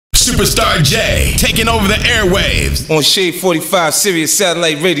Superstar J, taking over the airwaves on Shade 45 Sirius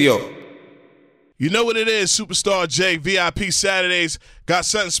Satellite Radio. You know what it is, Superstar J, VIP Saturdays. Got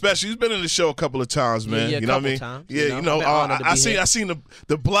something special. He's been in the show a couple of times, man. Yeah, you know what I mean? times, Yeah, I seen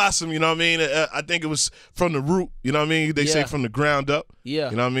the blossom, you know what I mean? I think it was from the root, you know what I mean? They say from the ground up. Yeah.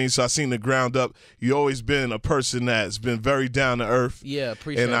 You know what I mean? So I seen the ground up. You always been a person that's been very down to earth. Yeah,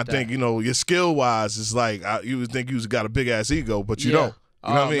 appreciate that. And I think, you know, your skill-wise is like, you would think you got a big-ass ego, but you don't.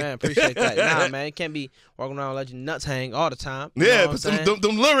 You know what I mean? Man, appreciate that. Nah, man, you can't be walking around and let your nuts hang all the time. Yeah, but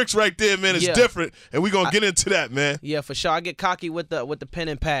them lyrics right there, man, is different, and we're going to get into that, man. Yeah, for sure. I get cocky with the pen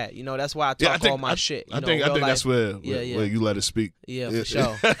and pad. You know, that's why I talk all my shit. I think that's where you let it speak. Yeah, for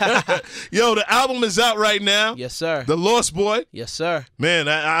sure. Yo, the album is out right now. Yes, sir. The Lost Boy. Yes, sir. Man,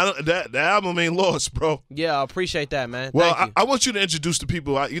 the album ain't lost, bro. Yeah, I appreciate that, man. Well, I want you to introduce the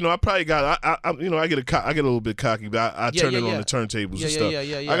people. I probably got, I get a little bit cocky, but I turn it on the turntables and stuff.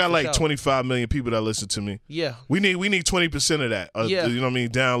 Yeah, I got like 25 million people that listen to me. Yeah. We need 20% of that. You know what I mean?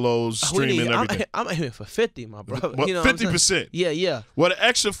 Downloads, streaming, everything. I'm aiming for 50, my brother. Well, you know 50%. Yeah. Well, the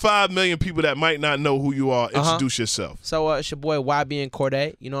extra 5 million people that might not know who you are, introduce yourself. So it's your boy YBN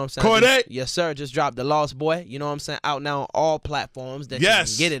Cordae. You know what I'm saying? Cordae? Yes, sir. Just dropped The Lost Boy. You know what I'm saying? Out now on all platforms that you can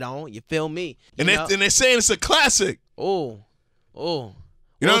get it on. You feel me? And they're saying it's a classic. Oh.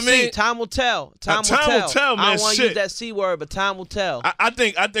 You know what I mean? Time will tell. Time will tell, man. I don't want to use that C word, but time will tell. I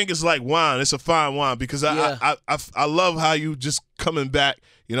think it's like wine. It's a fine wine because I love how you just coming back.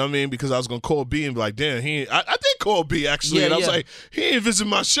 You know what I mean? Because I was gonna call B and be like, damn, I did call B actually, and I was like, he ain't visit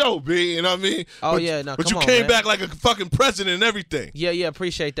my show, B. You know what I mean? Oh but you came back like a fucking president and everything. Yeah,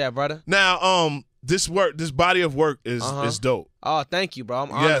 appreciate that, brother. Now, this body of work is dope. Oh, thank you, bro.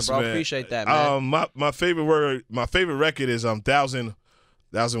 I'm honored, bro. Man. Appreciate that, man. My favorite record is 1,000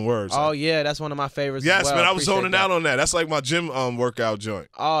 Words. Oh yeah, that's one of my favorites. Yes, as well. man, I was zoning out on that. That's like my gym workout joint.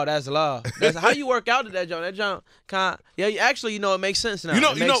 Oh, that's love. That's how you work out at that joint. That joint, actually, it makes sense now.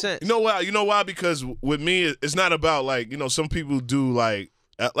 It makes sense. You know why? You know why? Because with me, it's not about like some people do like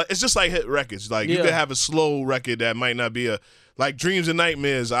it's just like hit records. Like you could have a slow record that might not be like Dreams and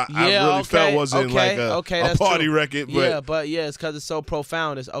Nightmares. I really felt wasn't like a party record. But it's because it's so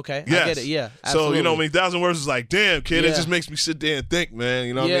profound. It's okay. Yes. I get it. Yeah. Absolutely. So you know, 1,000 Words is like, damn, kid, it just makes me sit there and think, man.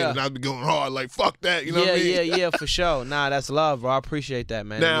 You know what I mean? And I'd be going hard, like fuck that. You know what I mean? Yeah, for sure. Nah, that's love, bro. I appreciate that,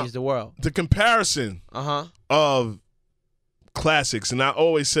 man. Now, it means the world. The comparison of classics, and I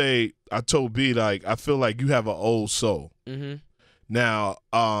always say, I told B, like, I feel like you have an old soul. Mm-hmm. Now,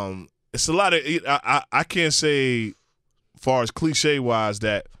 it's a lot of I can't say, far as cliche wise,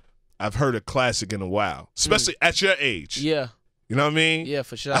 that I've heard a classic in a while, especially at your age. Yeah. You know what I mean? Yeah,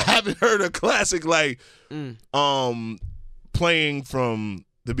 for sure. I haven't heard a classic like playing from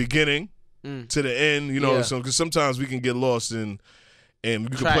the beginning to the end, you know, because sometimes we can get lost in and you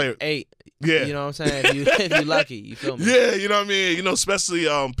Track can play 8. Yeah. You know what I'm saying? If you lucky, you feel me? Yeah, you know what I mean? You know, especially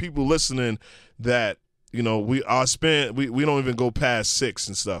people listening that, you know, we don't even go past 6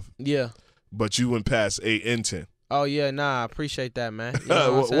 and stuff. Yeah. But you went past 8 and 10. Oh yeah, nah, I appreciate that, man. You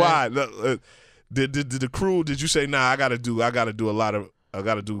know why? Did the crew? Did you say I gotta do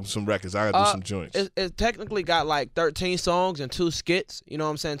some records. I gotta do some joints. It technically got like 13 songs and 2 skits. You know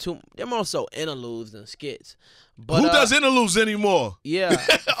what I'm saying? They're more so interludes than skits. But who does interludes anymore? Yeah,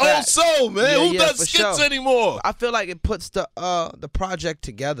 old soul, man. Who does skits anymore? I feel like it puts the project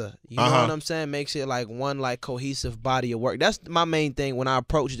together. You know what I'm saying? Makes it like one like cohesive body of work. That's my main thing when I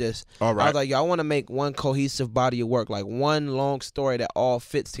approach this. All right. I was like, I want to make one cohesive body of work, like one long story that all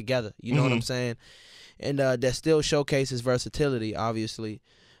fits together. You know what I'm saying? And that still showcases versatility, obviously.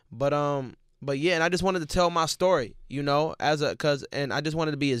 But yeah, and I just wanted to tell my story, you know, and I just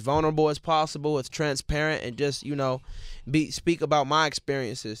wanted to be as vulnerable as possible, as transparent, and just, you know, speak about my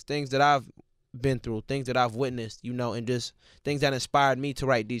experiences, things that I've been through, things that I've witnessed, you know, and just things that inspired me to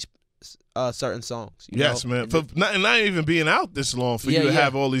write these certain songs. Yes, man. For not even being out this long, for you to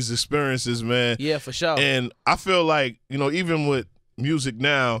have all these experiences, man. Yeah, for sure. And I feel like, you know, even with music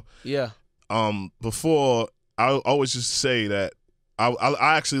now, before I always just say that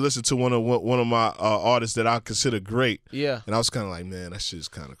I actually listened to one of my artists that I consider great. Yeah. And I was kind of like, man, that shit's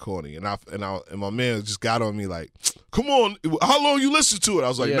kind of corny. And my man just got on me like, come on, how long you listen to it? I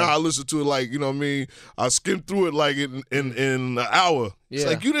was like, nah, I listened to it like, you know what I mean? I skimmed through it like in an hour. It's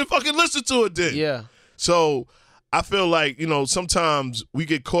like, you didn't fucking listen to it then. Yeah. So I feel like, you know, sometimes we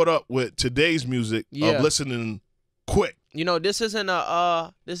get caught up with today's music of listening quick. You know, this isn't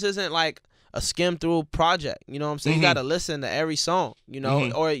like a skim through project, you know what I'm saying? You got to listen to every song, you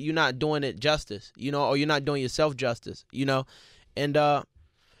know, or you're not doing it justice, you know, or you're not doing yourself justice, you know, and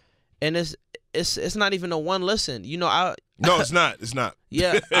it's not even a one listen, you know. No, it's not. It's not.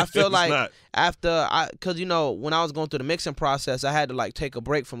 Yeah, I feel It's like not. because when I was going through the mixing process, I had to like take a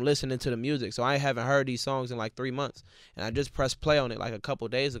break from listening to the music, so I haven't heard these songs in like 3 months, and I just pressed play on it like a couple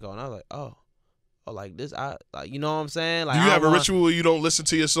days ago, and I was like, oh, like this, you know what I'm saying? Like, Do you have a ritual where you don't listen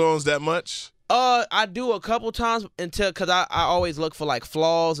to your songs that much? I do a couple times because I always look for like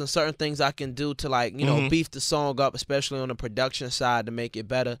flaws and certain things I can do to like beef the song up, especially on the production side to make it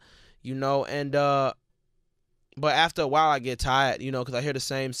better, and but after a while I get tired, because I hear the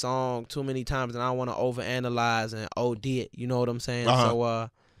same song too many times and I want to overanalyze and OD it, you know what I'm saying? So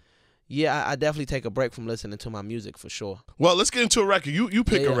yeah, I definitely take a break from listening to my music for sure. Well, let's get into a record. You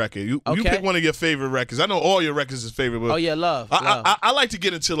pick a record. You pick one of your favorite records. I know all your records is favorite. But oh yeah, love. I like to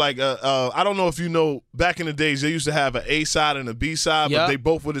get into like I don't know if you know, back in the days they used to have an A side and a B side, but they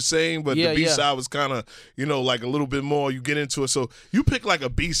both were the same. But the B side was kind of like a little bit more. You get into it. So you pick like a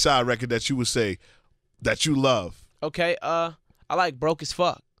B side record that you would say that you love. Okay. I like Broke as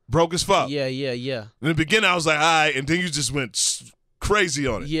Fuck. Broke as Fuck. Yeah. In the beginning I was like, all right, and then you just went crazy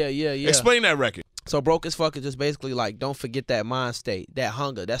on it. Yeah. Explain that record. So Broke as Fuck is just basically like, don't forget that mind state, that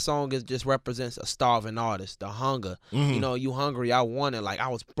hunger. That song just represents a starving artist, the hunger. You hungry, I want it. Like, I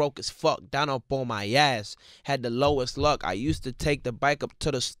was broke as fuck, down up on my ass, had the lowest luck. I used to take the bike up to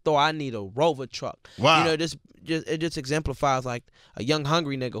the store. I need a Rover truck. Wow. It just exemplifies like a young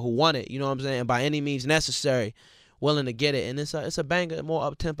hungry nigga who want it, you know what I'm saying? And by any means necessary, willing to get it. And it's a banger, more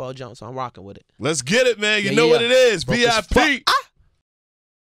up-tempo jump, so I'm rocking with it. Let's get it, man. You know what it is. Broke as VIP.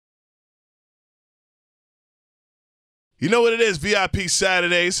 You know what it is, VIP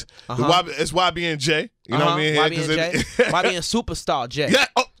Saturdays. It's YBN J. You know what I mean? YBN Superstar J. Yeah.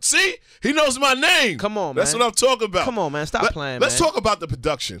 Oh, see? He knows my name. Come on, man. That's what I'm talking about. Come on, man. Stop playing, Let's talk about the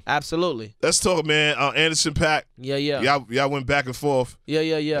production. Absolutely. Let's talk, man. Anderson .Paak. Yeah. Y'all went back and forth. Yeah.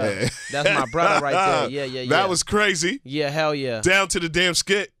 That's my brother right there. Yeah. That was crazy. Yeah, hell yeah. Down to the damn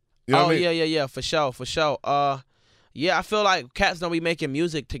skit. You know what I mean? Yeah, for sure. Yeah, I feel like cats don't be making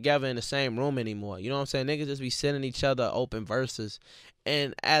music together in the same room anymore. You know what I'm saying? Niggas just be sending each other open verses.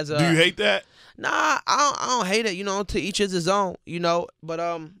 And as a... Do you hate that? Nah, I don't hate it, to each is his own, But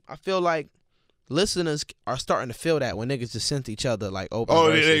I feel like listeners are starting to feel that when niggas just sent each other like open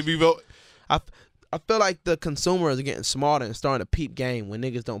verses. They be vote. I feel like the consumers are getting smarter and starting to peep game when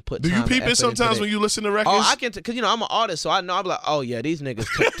niggas don't put Do time you peep it sometimes when you listen to records? Oh, I can, because, I'm an artist, so I know. I'm like, oh, yeah, these niggas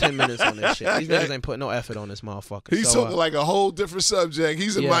took 10 minutes on this shit. These niggas ain't put no effort on this motherfucker. He's talking like a whole different subject.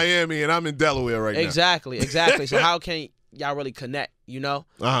 He's in Miami, and I'm in Delaware right now. Exactly. So how can y'all really connect,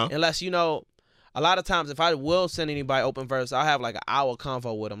 Unless, a lot of times if I will send anybody open verse, I'll have like an hour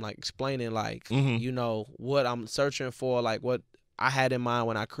convo with them, like explaining like, what I'm searching for, like what I had in mind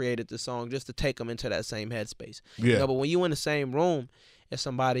when I created the song, just to take them into that same headspace. Yeah. But when you in the same room as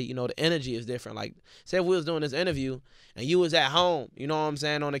somebody, the energy is different. Like, say if we was doing this interview and you was at home, you know what I'm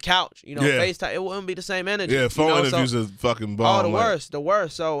saying, on the couch, FaceTime, it wouldn't be the same energy. Yeah, phone interviews are fucking bomb. Oh, the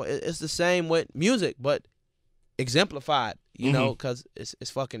worst. So it's the same with music, but exemplified, because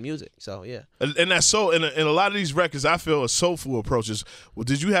it's fucking music. So yeah. And that's so. In a lot of these records, I feel are soulful approaches. Well,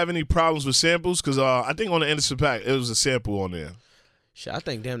 did you have any problems with samples? Because I think on the Anderson .Paak, it was a sample on there. Shit, I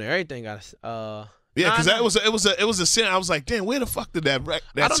think damn near everything got yeah, because it was a sample. I was like, damn, where the fuck did that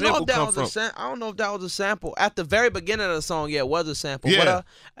sample come from? I don't know if that was a sample. At the very beginning of the song, yeah, it was a sample. Yeah.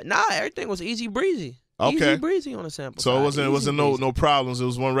 But everything was easy breezy. Okay. Easy breezy on the sample. So it wasn't no problems. It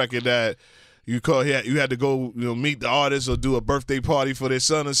was one record that you had to go meet the artist or do a birthday party for their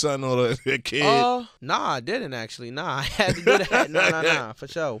son or something, or their kid. Nah, I didn't actually. Nah, I had to do that. Nah, for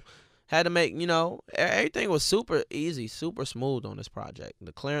sure. Had to make, everything was super easy, super smooth on this project.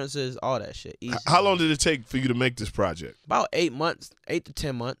 The clearances, all that shit. Easy. How long did it take for you to make this project? About 8 months, 8 to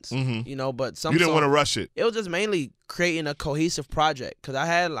 10 months. But some you didn't want to rush it. It was just mainly creating a cohesive project because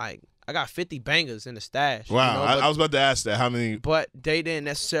I got 50 bangers in the stash. Wow, I was about to ask that. How many? But they didn't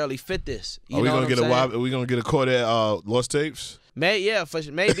necessarily fit this. Are we gonna get a Cordae Lost Tapes?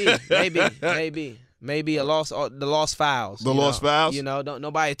 Maybe the Lost Files. The Lost Files? Don't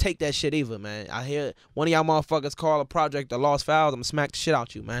nobody take that shit either, man. I hear one of y'all motherfuckers call a project the Lost Files, I'm gonna smack the shit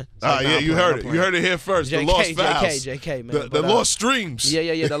out you, man. Yeah, you heard it. You heard it here first. The Lost Files. JK, man. The Lost Streams.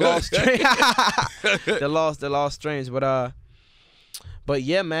 Yeah, the Lost Streams. the lost Streams. But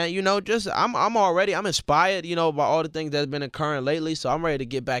yeah, man, I'm inspired, by all the things that's been occurring lately. So I'm ready to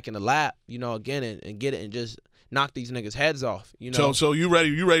get back in the lab, again and get it and just knock these niggas' heads off. So you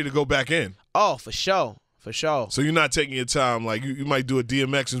ready to go back in? Oh, for sure. So you're not taking your time, like you might do a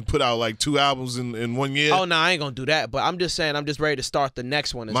DMX and put out like 2 albums in 1 year? Oh no, I ain't gonna do that. But I'm just saying I'm just ready to start the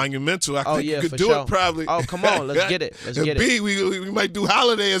next one. Monumental. I think you could do it probably. Oh, come on, let's get it. We might do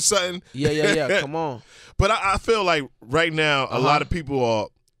Holiday or something. Yeah, come on. But I feel like right now a lot of people are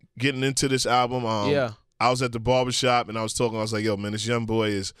getting into this album. Yeah. I was at the barbershop and I was talking. I was like, "Yo, man, this young boy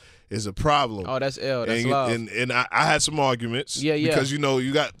is a problem." Oh, that's ill. That's and love. And I had some arguments. Yeah. Because you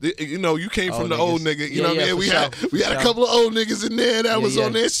came from the old nigga. You know what I mean? We had a couple of old niggas in there that was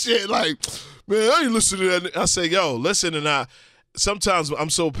on their shit. Like, man, I ain't listening to that. I say, yo, listen, and sometimes I'm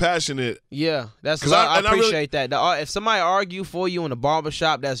so passionate. Yeah, that's love. I appreciate that. If somebody argue for you in the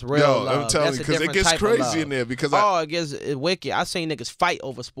barbershop, that's real love. I'm telling you, because it gets crazy in there. Because it gets wicked. I seen niggas fight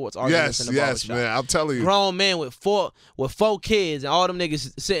over sports arguments in the barbershop. Yes, man. I'm telling you, grown men with four kids and all them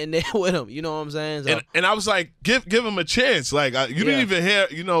niggas sitting there with them. You know what I'm saying? So, and I was like, give him a chance. Like you didn't even hear.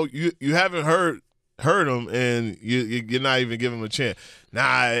 You haven't heard him, and you're not even giving him a chance. Nah,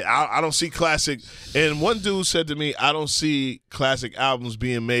 I don't see classic. And one dude said to me, I don't see classic albums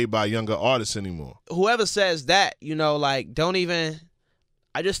being made by younger artists anymore. Whoever says that, don't even.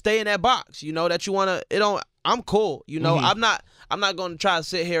 I just stay in that box. That you wanna. It don't. I'm cool. I'm not gonna try to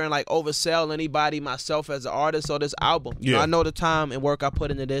sit here and oversell anybody, myself as an artist or this album. I know the time and work I put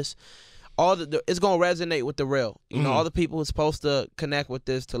into this. It's gonna resonate with the real. All the people who's supposed to connect with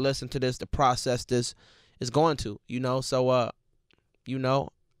this, to listen to this, to process this, is going to. So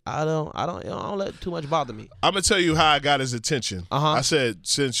I don't let too much bother me. I'm gonna tell you how I got his attention. I said,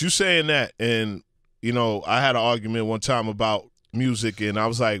 since you saying that, and I had an argument one time about music, and I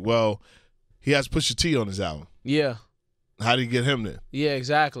was like, well, he has Pusha T on his album. Yeah. How did he get him then? Yeah,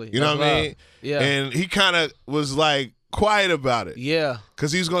 exactly. You know what I mean? Yeah. And he kind of was quiet about it. Yeah.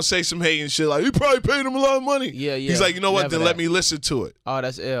 Because he was going to say some hating shit like, you probably paid him a lot of money. Yeah. He's like, you know what, then let me listen to it. Oh,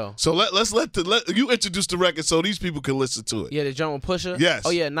 that's ill. So let's let you introduce the record so these people can listen to it. Yeah, the joint with Pusha? Yes. Oh,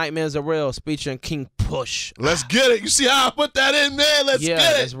 yeah, Nightmares Are Real, featuring King Push. Let's get it. You see how I put that in there? Let's get it.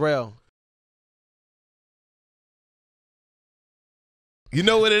 Yeah, that's real. You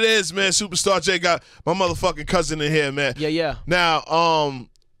know what it is, man. Superstar J got my motherfucking cousin in here, man. Yeah. Now,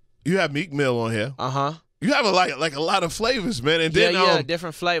 you have Meek Mill on here. You have a lot of flavors, man. And then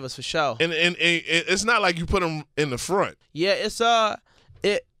different flavors for sure. And it's not like you put them in the front. Yeah, it's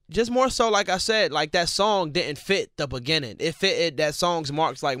it just more so, like I said, that song didn't fit the beginning. It fitted that song's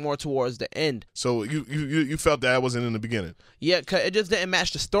marks more towards the end. So you felt that wasn't in the beginning. Yeah, cause it just didn't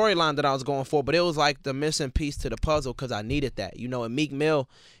match the storyline that I was going for. But it was the missing piece to the puzzle because I needed that. And Meek Mill,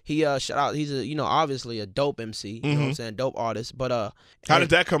 he shout out. He's obviously a dope MC. You know what I'm saying, dope artist. But how did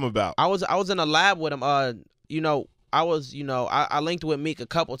that come about? I was in a lab with him. I linked with Meek a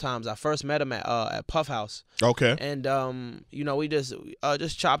couple times. I first met him at Puff House. Okay. And we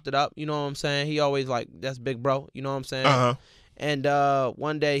just chopped it up. You know what I'm saying? He always that's big bro. You know what I'm saying? And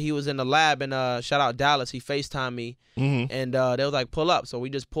one day he was in the lab and shout out Dallas. He FaceTimed me and they was pull up. So we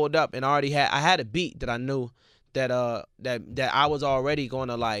just pulled up and I had a beat that I knew that I was already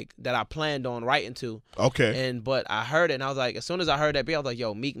gonna that I planned on writing to. Okay. But I heard it and I was like, as soon as I heard that beat, I was like,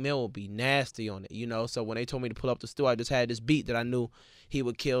 yo, Meek Mill will be nasty on it, So when they told me to pull up the studio, I just had this beat that I knew he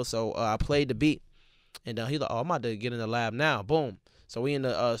would kill. So I played the beat and he's like, oh, I'm about to get in the lab now. Boom. So we in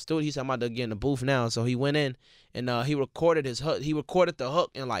the studio. He said, I'm about to get in the booth now. So he went in and he recorded his hook. He recorded the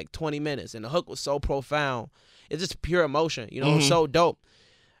hook in 20 minutes and the hook was so profound. It's just pure emotion, it was so dope.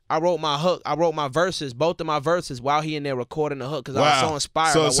 I wrote my hook. I wrote my verses, both of my verses, while he in there recording the hook because I was so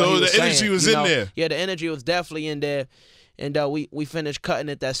inspired. by what he was the energy saying, was in there. Yeah, the energy was definitely in there, and we finished cutting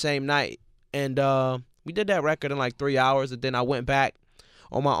it that same night, and we did that record in 3 hours, and then I went back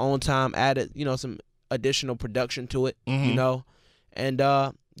on my own time, added some additional production to it, and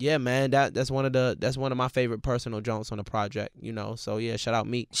yeah, man, that's one of my favorite personal joints on the project, So yeah, shout out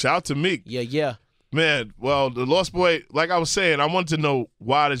Meek. Shout out to Meek. Yeah. Man, well, the Lost Boy, like I was saying, I wanted to know,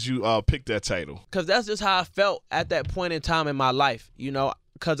 why did you pick that title? Because that's just how I felt at that point in time in my life,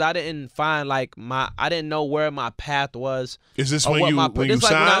 because I didn't find I didn't know where my path was. Is this when you signed?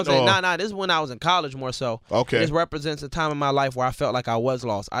 This is when I was in college more so. Okay. This represents a time in my life where I felt like I was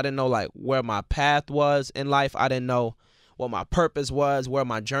lost. I didn't know where my path was in life. I didn't know what my purpose was, where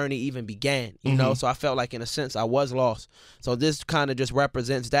my journey even began, you know? So I felt like, in a sense, I was lost. So this kind of just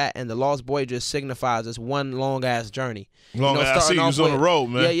represents that, and the Lost Boy just signifies this one long-ass journey. I see you was on the road,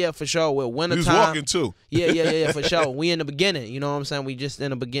 man. Yeah, for sure. With wintertime. You was walking, too. Yeah, for sure. We in the beginning, you know what I'm saying? We just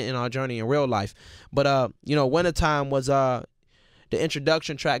in the beginning of our journey in real life. But, wintertime was the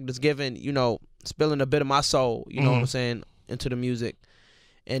introduction track that's given, spilling a bit of my soul, you know what I'm saying, into the music.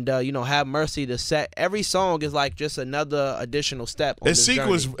 And Have Mercy, the set. Every song is just another additional step on this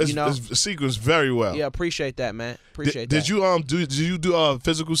journey. It's sequenced very well. Yeah, appreciate that, man. Appreciate that. Did you do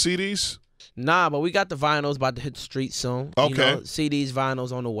physical CDs? Nah, but we got the vinyls about to hit the streets soon. Okay. CDs,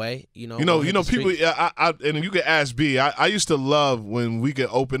 vinyls on the way. People. And you can ask B. I used to love when we could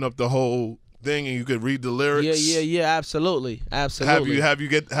open up the whole thing and you could read the lyrics? Yeah. Absolutely. Have you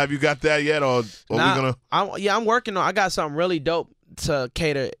got that yet, or we gonna? I'm working on. I got something really dope to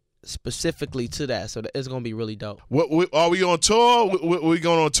cater specifically to that, so it's gonna be really dope. Are we on tour? We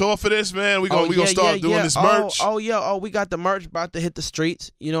going on tour for this, man? We gonna start doing this merch. We got the merch about to hit the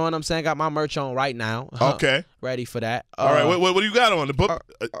streets. You know what I'm saying? Got my merch on right now. Okay, ready for that. All right, what do you got on the book?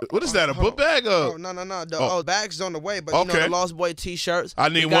 What is that? A book bag? No. The bag's on the way, but you know the Lost Boy T-shirts. I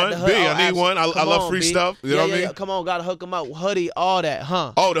need one. I need one. I love free stuff. You know what I mean? Come on, gotta hook them up. Hoodie, all that,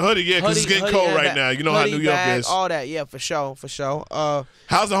 huh? Oh, the hoodie, because it's getting cold right now. You know how New York is. All that, yeah, for sure.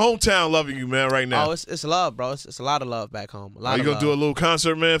 How's the hometown loving you, man, right now? Oh, it's love, bro. It's a lot of love back home. Are you gonna do a little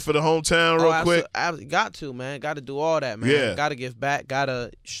concert, man, for the hometown real quick? Got to, man. Got to do all that, man. Yeah. Got to give back. Got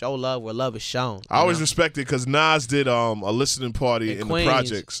to show love where love is shown. I always respect it because Nas did a listening party in the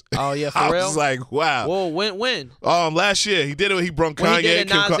projects. Oh yeah, for I real. was like, wow. Whoa, when? Last year he did it. He brought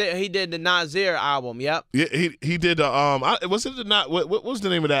Kanye. He did the Nasir album. Yep. Yeah, he did the was it the what was the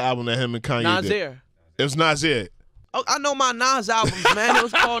name of that album that him and Kanye Nasir. did? It was Nasir. Oh, I know my Nas albums, man. It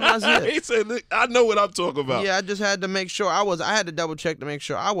was called Nasir. He said, "I know what I'm talking about." Yeah, I just had to make sure I had to double check to make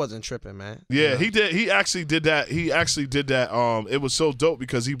sure I wasn't tripping, man. Yeah, he did. He actually did that. It was so dope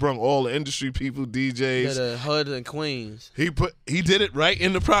because he brought all the industry people, DJs, the hood and Queens. He did it right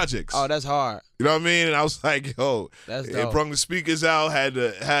in the projects. Oh, that's hard. You know what I mean? And I was like, yo, that's dope. It brought the speakers out, had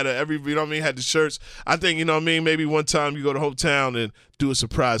every, you know what I mean, had the shirts. I think, you know what I mean, maybe one time you go to hometown and do a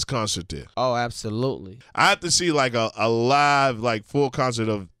surprise concert there. Oh, absolutely. I have to see like a live, like full concert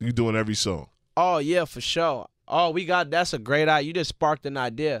of you doing every song. Oh, yeah, for sure. Oh, that's a great idea. You just sparked an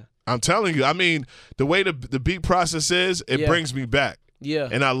idea. I'm telling you, I mean, the way the beat process is, it brings me back. Yeah.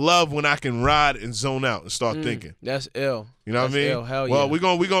 And I love when I can ride and zone out and start thinking. That's ill. You know what I mean? Ill. Hell yeah. Well, we're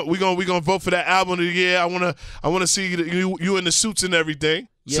gonna vote for that album of the year. I wanna see you in the suits and everything.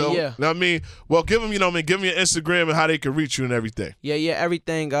 Yeah, so, yeah. You know what I mean? Well, give them your Instagram and how they can reach you and everything. Yeah,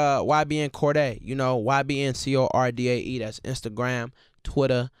 everything. YBN Cordae. You know, YBN Cordae. That's Instagram,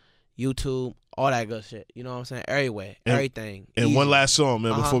 Twitter, YouTube, all that good shit. You know what I'm saying? Everywhere, everything. And easy. one last song,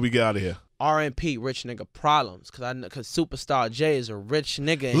 man, before we get out of here. R&P, rich nigga problems, cause Superstar J is a rich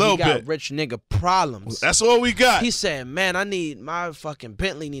nigga and he got rich nigga problems. That's all we got. He said, man, I need my fucking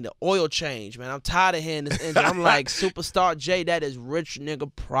Bentley need an oil change, man. I'm tired of hearing this engine. I'm like, Superstar J, that is rich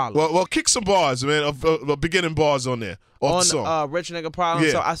nigga problems. Well, kick some bars, man, of beginning bars on there. On rich nigga problems.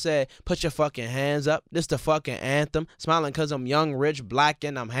 Yeah. So I said, put your fucking hands up. This the fucking anthem. Smiling cause I'm young, rich, black,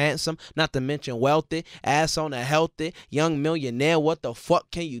 and I'm handsome. Not to mention wealthy. Ass on a healthy. Young millionaire. What the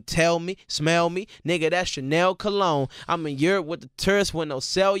fuck can you tell me? Smell me? Nigga, that's Chanel cologne. I'm in Europe with the tourists when they'll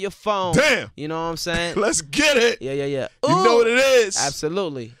sell your phone. Damn. You know what I'm saying? Let's get it. Yeah. You know what it is.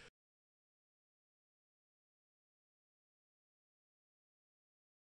 Absolutely.